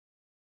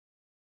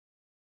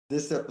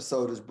This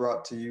episode is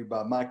brought to you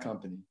by my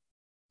company,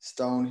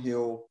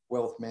 Stonehill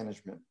Wealth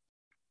Management.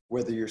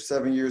 Whether you're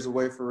 7 years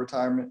away from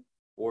retirement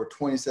or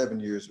 27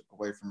 years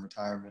away from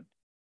retirement,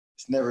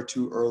 it's never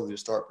too early to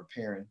start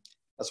preparing.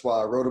 That's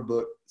why I wrote a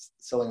book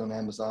selling on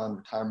Amazon,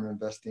 Retirement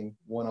Investing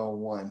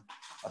 101,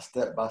 a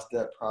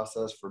step-by-step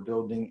process for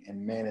building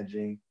and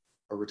managing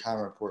a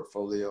retirement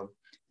portfolio.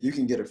 You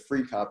can get a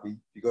free copy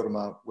if you go to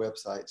my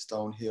website,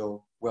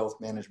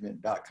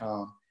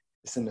 stonehillwealthmanagement.com.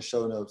 It's in the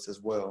show notes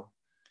as well.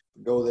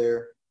 Go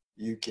there.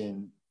 You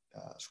can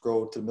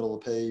scroll to the middle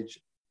of the page,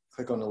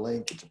 click on the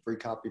link. It's a free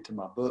copy to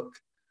my book.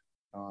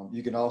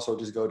 You can also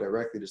just go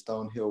directly to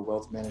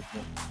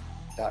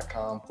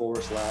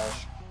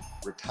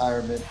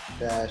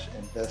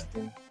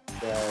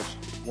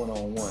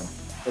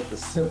stonehillwealthmanagement.com/retirement-investing-101. But the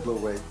simpler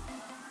way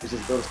is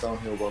just go to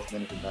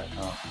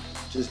stonehillwealthmanagement.com.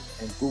 Just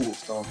and Google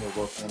Stonehill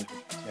Wealth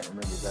Management if you can't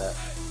remember that.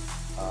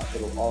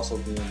 It'll also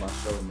be in my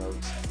show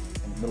notes.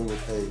 In the middle of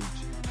the page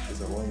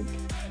is a link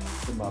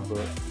to my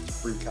book. It's a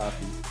free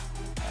copy.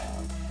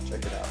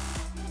 Check it out.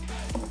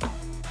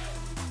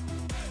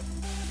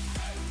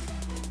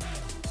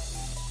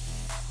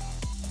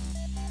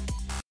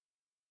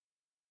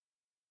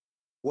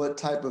 What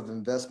type of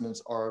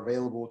investments are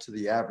available to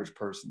the average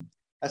person?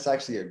 That's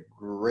actually a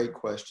great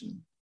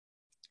question.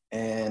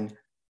 And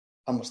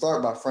I'm going to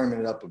start by framing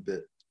it up a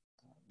bit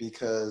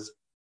because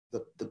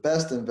the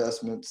best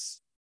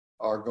investments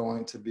are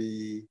going to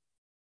be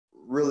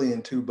really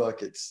in two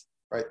buckets,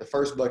 right? The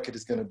first bucket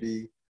is going to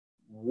be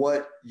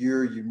what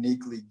you're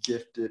uniquely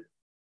gifted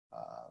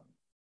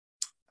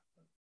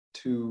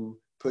to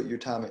put your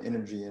time and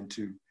energy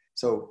into.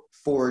 So,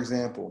 for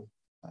example,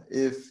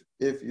 if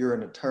you're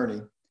an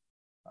attorney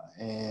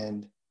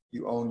and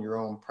you own your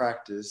own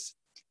practice,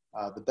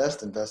 the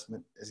best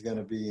investment is going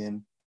to be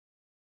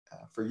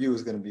for you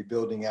is going to be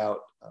building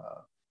out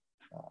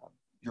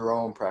your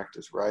own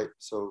practice, right?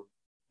 So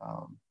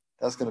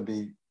that's going to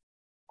be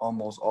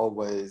almost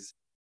always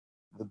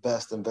the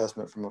best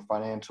investment from a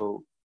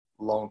financial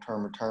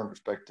long-term return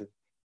perspective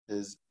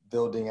is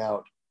building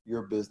out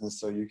your business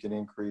so you can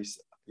increase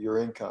your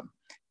income.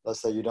 Let's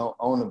say you don't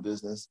own a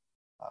business,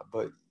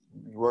 but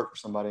you work for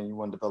somebody and you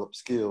want to develop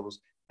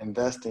skills.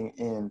 Investing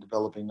in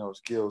developing those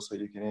skills so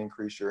you can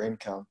increase your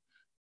income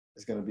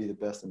is going to be the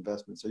best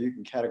investment. So you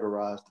can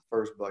categorize the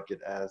first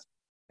bucket as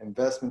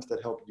investments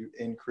that help you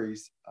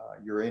increase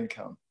your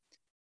income.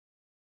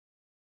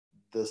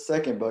 The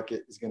second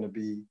bucket is going to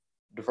be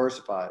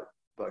diversified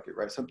bucket,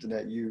 right? Something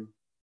that you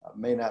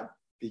may not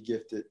be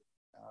gifted,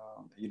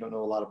 you don't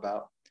know a lot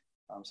about.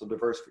 So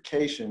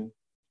diversification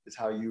is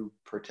how you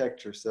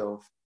protect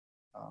yourself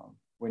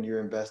when you're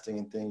investing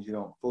in things you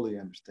don't fully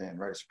understand,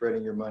 right?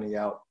 Spreading your money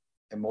out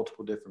in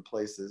multiple different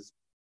places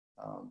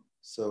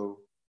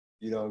so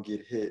you don't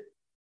get hit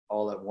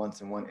all at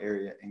once in one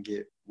area and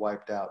get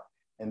wiped out.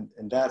 And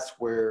that's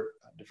where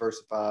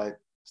diversified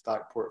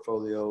stock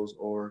portfolios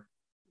or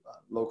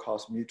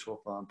low-cost mutual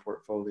fund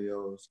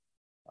portfolios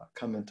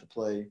come into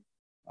play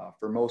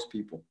for most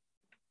people.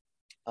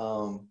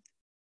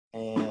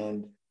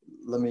 And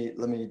let me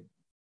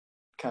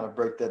kind of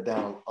break that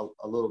down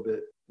a little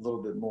bit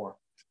more,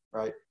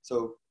 right?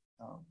 So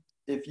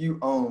if you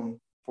own,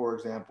 for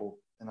example,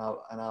 and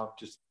I'll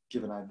just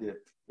give an idea.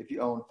 If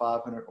you own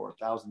 500 or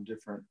 1,000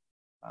 different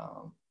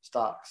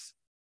stocks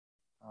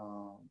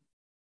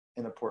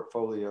in a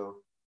portfolio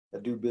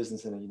that do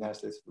business in the United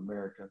States of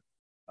America,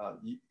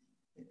 you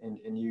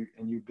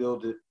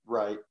build it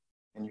right,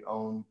 and you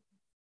own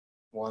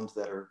ones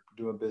that are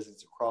doing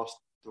business across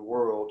the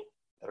world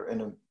that are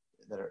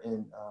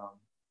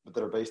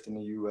based in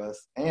the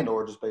U.S. and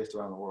or just based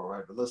around the world,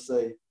 right? But let's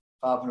say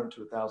 500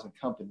 to 1,000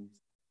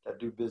 companies that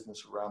do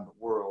business around the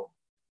world.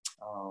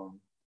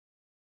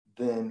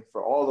 Then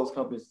for all those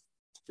companies,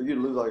 for you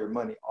to lose all your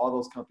money, all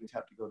those companies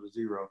have to go to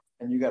zero.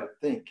 And you got to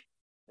think,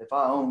 if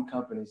I own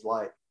companies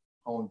like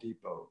Home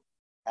Depot,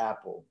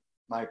 Apple,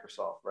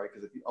 Microsoft, right?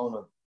 Because if you own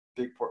a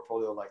big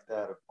portfolio like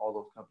that of all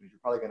those companies, you're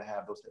probably going to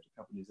have those types of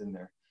companies in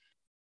there.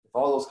 If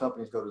all those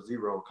companies go to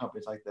zero,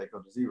 companies like that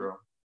go to zero,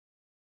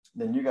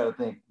 then you got to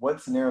think,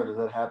 what scenario does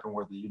that happen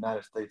where the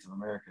United States of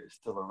America is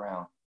still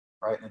around,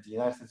 right? And if the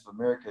United States of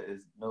America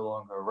is no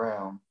longer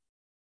around,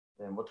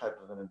 then what type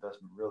of an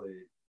investment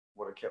really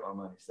would have kept my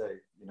money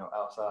safe,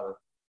 outside of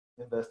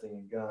investing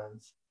in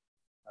guns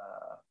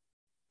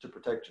to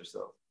protect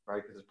yourself,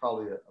 right? Because it's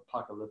probably an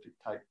apocalyptic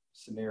type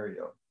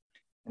scenario.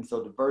 And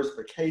so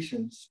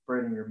diversification,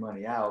 spreading your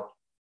money out,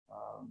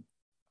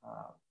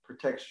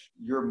 protects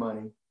your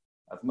money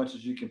as much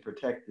as you can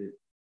protect it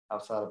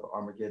outside of an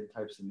Armageddon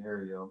type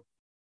scenario.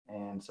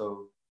 And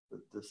so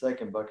the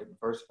second bucket,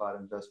 diversified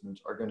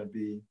investments, are going to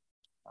be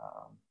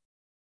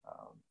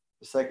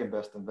the second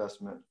best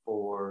investment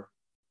for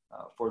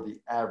the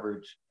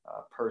average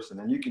person.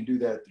 And you can do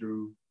that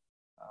through,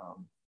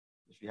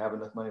 if you have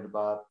enough money to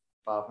buy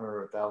 500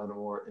 or 1,000 or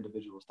more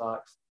individual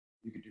stocks,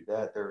 you could do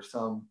that. There are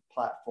some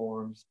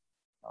platforms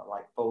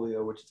like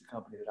Folio, which is a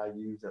company that I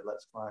use that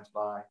lets clients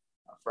buy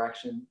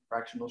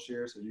fractional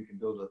shares. So you can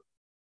build a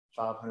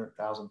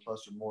 500,000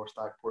 plus or more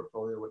stock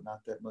portfolio with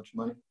not that much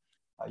money.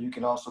 You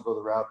can also go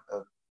the route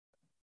of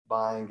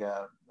buying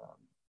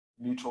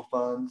mutual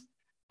funds,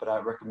 but I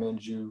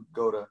recommend you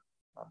go to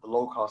the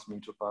low-cost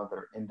mutual funds that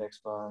are index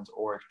funds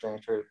or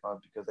exchange-traded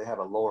funds because they have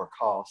a lower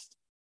cost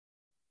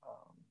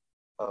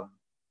of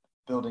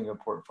building a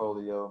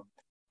portfolio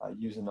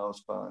using those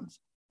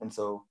funds. And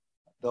so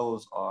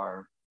those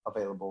are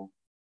available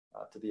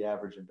to the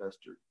average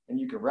investor. And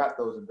you can wrap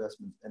those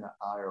investments in an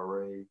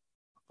IRA,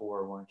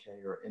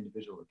 401k, or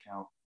individual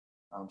account.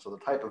 So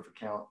the type of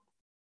account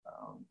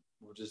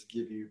will just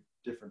give you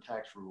different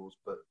tax rules,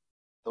 but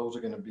those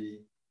are going to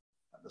be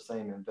the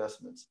same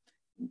investments.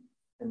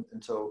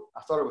 And so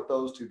I started with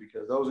those two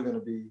because those are going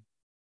to be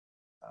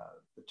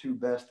the two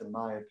best, in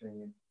my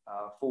opinion,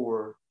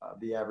 for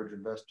the average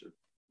investor.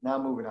 Now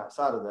moving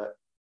outside of that,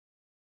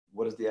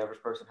 what does the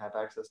average person have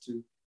access to?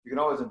 You can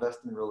always invest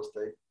in real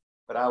estate,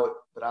 but I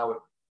would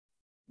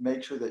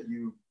make sure that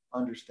you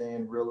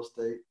understand real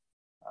estate.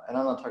 And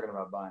I'm not talking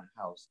about buying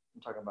a house.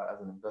 I'm talking about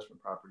as an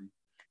investment property.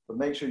 But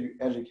make sure you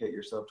educate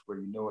yourself to where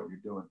you know what you're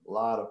doing. A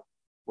lot of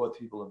what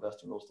people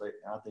invest in real estate,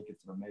 and I think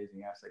it's an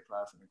amazing asset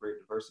class and a great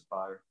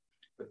diversifier.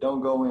 But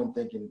don't go in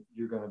thinking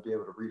you're going to be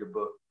able to read a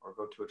book or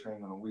go to a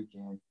training on a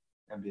weekend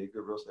and be a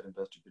good real estate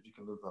investor, because you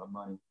can lose a lot of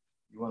money.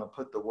 You want to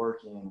put the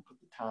work in, put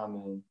the time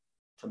in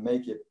to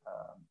make it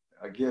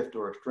a gift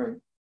or a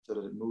strength so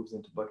that it moves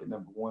into bucket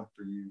number one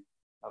for you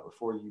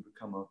before you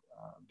become a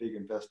big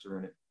investor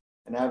in it.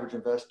 An average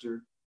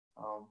investor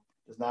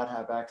does not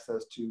have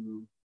access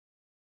to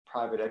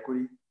private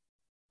equity,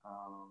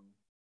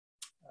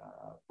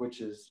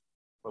 which is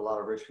what a lot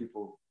of rich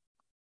people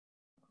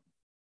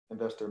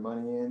invest their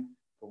money in.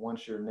 But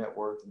once your net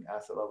worth and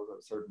asset levels at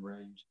a certain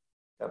range,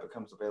 that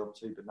becomes available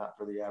to you, but not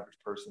for the average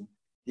person.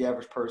 The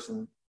average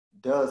person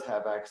does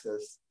have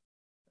access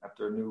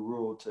after a new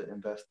rule to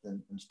invest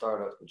in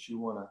startups, but you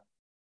want to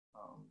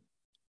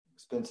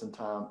spend some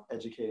time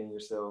educating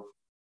yourself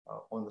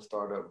on the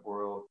startup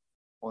world,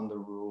 on the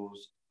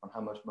rules, on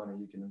how much money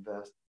you can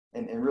invest,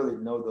 and really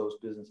know those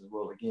businesses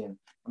well. Again,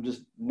 I'm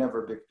just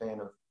never a big fan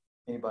of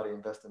anybody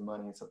investing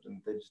money in something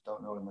that they just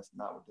don't know and that's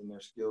not within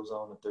their skill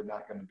zone, that they're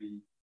not going to be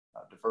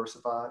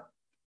diversified.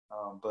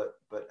 But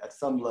at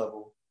some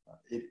level,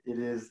 it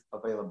is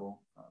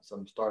available,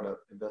 some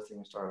investing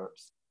in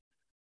startups.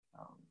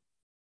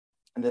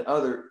 And then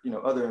other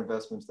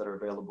investments that are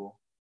available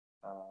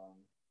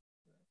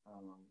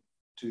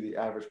to the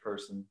average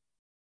person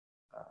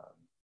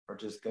are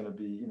just going to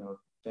be,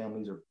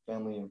 families or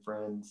family and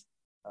friends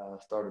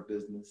start a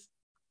business.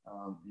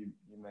 You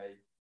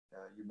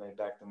may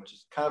back them, which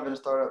is kind of in a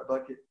startup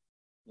bucket,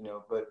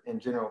 but in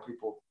general,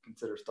 people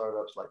consider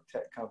startups like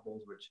tech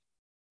companies, which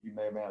you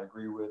may or may not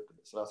agree with.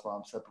 So that's why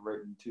I'm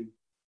separating the two.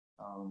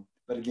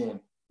 But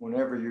again,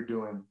 whenever you're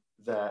doing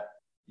that,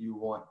 you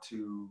want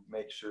to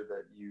make sure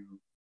that you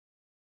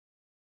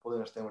fully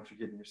understand what you're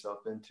getting yourself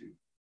into,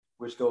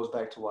 which goes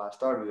back to why I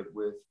started it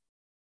with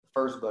the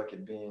first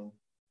bucket being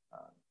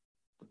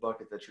the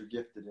bucket that you're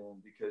gifted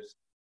in, because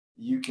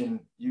you can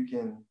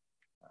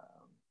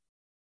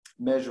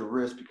measure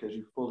risk because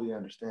you fully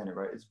understand it,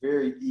 right? It's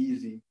very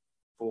easy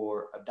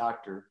for a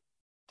doctor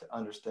to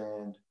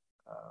understand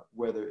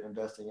whether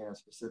investing in a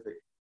specific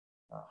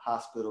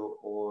hospital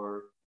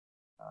or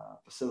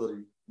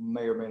facility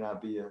may or may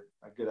not be a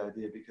good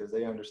idea because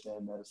they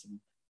understand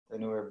medicine. They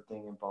know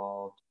everything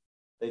involved.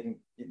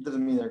 It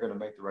doesn't mean they're going to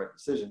make the right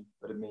decision,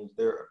 but it means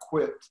they're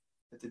equipped,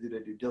 if they do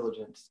their due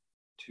diligence,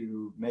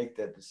 to make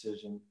that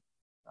decision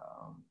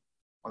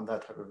on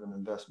that type of an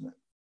investment,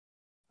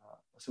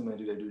 assuming they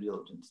do their due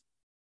diligence.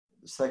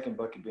 The second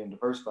bucket being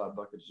diversified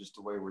bucket is just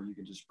a way where you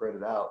can just spread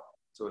it out.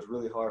 So it's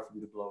really hard for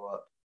you to blow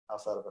up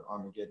outside of an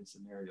Armageddon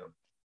scenario.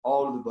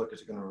 All of the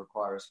buckets are going to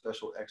require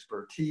special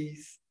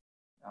expertise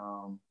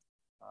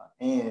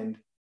and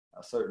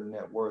a certain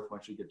net worth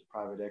once you get to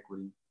private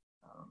equity.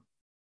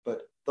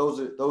 But those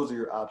are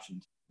your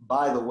options.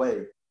 By the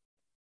way,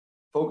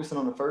 focusing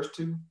on the first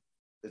two,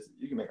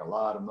 you can make a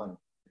lot of money.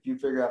 If you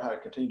figure out how to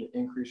continue to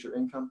increase your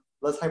income,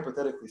 let's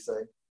hypothetically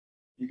say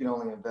you can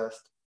only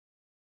invest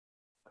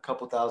a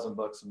couple $1,000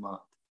 a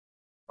month,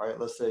 right?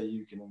 Let's say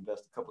you can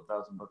invest a couple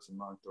 $1,000 a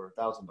month or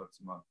 $1,000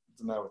 a month. It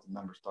doesn't matter what the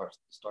number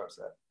starts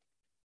at.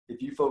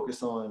 If you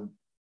focus on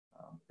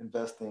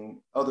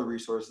investing other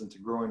resources into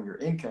growing your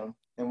income,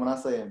 and when I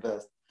say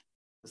invest,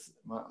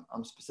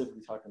 I'm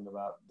specifically talking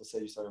about, let's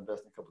say you start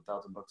investing a couple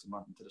 $1,000 a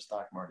month into the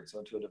stock market, so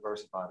into a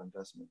diversified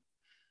investment.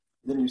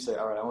 Then you say,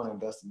 all right, I want to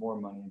invest more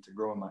money into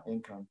growing my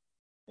income,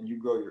 and you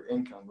grow your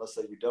income. Let's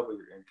say you double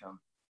your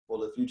income.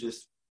 Well, if you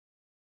just,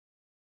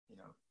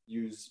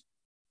 use,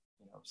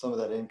 some of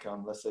that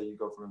income, let's say you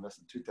go from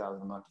investing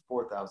 $2,000 a month to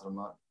 $4,000 a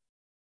month,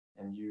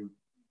 and you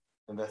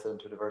invest it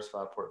into a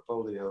diversified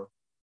portfolio,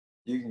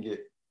 you can get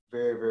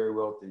very, very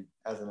wealthy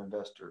as an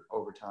investor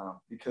over time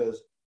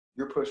because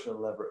you're pushing a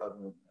lever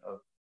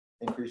of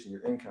increasing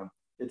your income.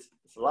 It's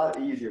a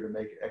lot easier to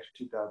make an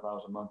extra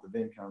 $2,000 a month of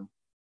income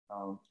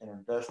and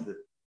invest it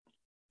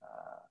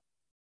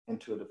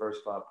into a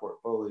diversified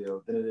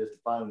portfolio than it is to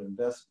find an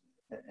investment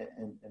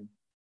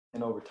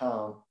and over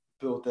time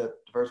build that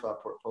diversified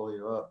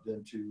portfolio up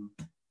than to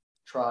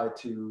try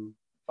to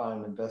find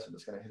an investment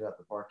that's going to hit out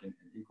the park and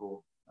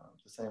equal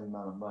the same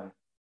amount of money,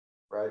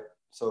 right?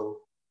 So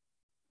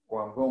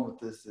where I'm going with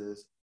this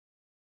is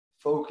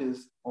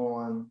focus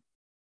on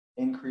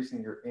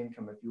increasing your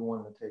income if you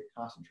want to take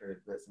concentrated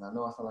bets. And I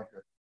know I sound like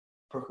a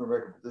broken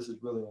record, but this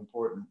is really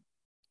important.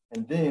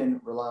 And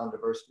then rely on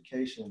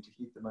diversification to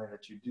keep the money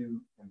that you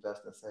do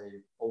invest and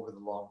save over the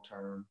long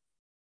term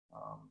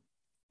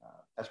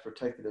as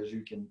protected as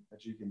you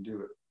can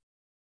do it.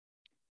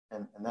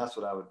 And that's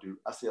what I would do.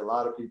 I see a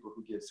lot of people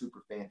who get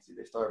super fancy.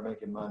 They start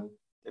making money.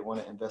 They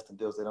want to invest in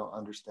deals they don't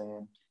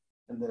understand.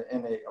 And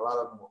a lot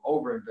of them will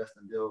overinvest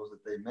in deals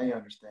that they may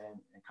understand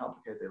and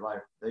complicate their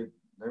life.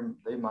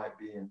 They might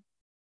be in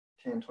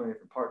 10, 20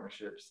 different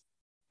partnerships,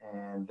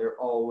 and they're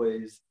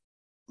always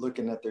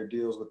looking at their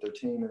deals with their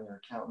team and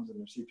their accountants and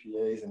their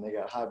CPAs, and they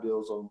got high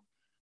bills on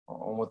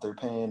what they're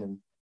paying, and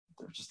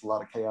there's just a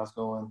lot of chaos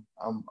going.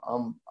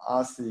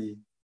 I see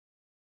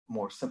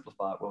more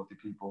simplified wealthy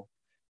people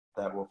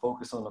that will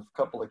focus on a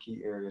couple of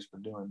key areas for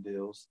doing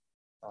deals,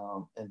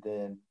 and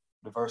then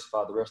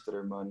diversify the rest of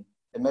their money.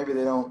 And maybe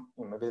they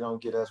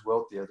don't get as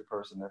wealthy as a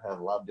person that has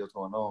a lot of deals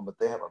going on, but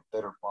they have a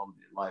better quality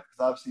of life.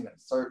 Because I've seen at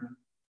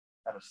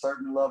a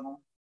certain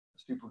level,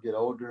 as people get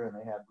older and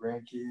they have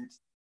grandkids,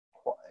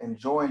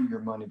 enjoying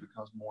your money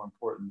becomes more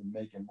important than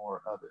making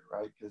more of it,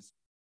 right? Because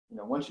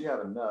once you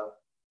have enough,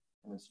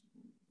 and it's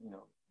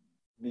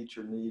meet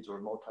your needs or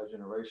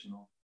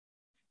multi-generational,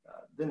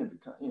 then it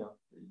becomes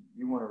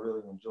you want to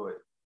really enjoy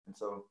it. And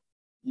so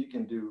you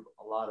can do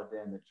a lot of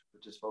damage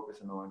with just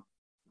focusing on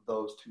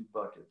those two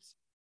buckets,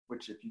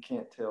 which, if you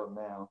can't tell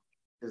now,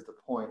 is the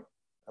point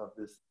of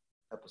this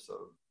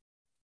episode.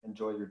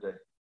 Enjoy your day.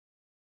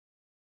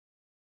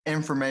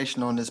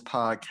 Information on this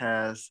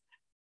podcast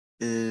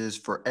is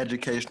for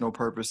educational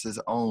purposes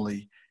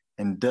only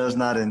and does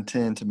not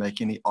intend to make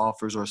any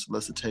offers or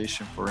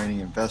solicitation for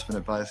any investment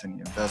advice, any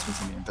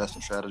investments, any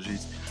investment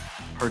strategies,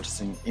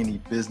 purchasing any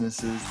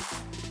businesses.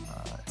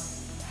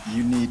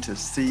 You need to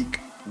seek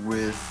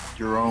with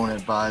your own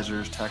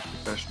advisors, tax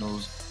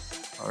professionals,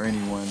 or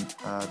anyone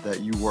that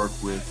you work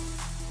with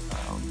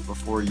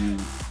before you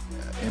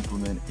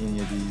implement any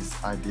of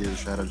these ideas or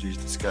strategies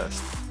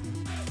discussed.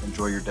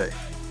 Enjoy your day.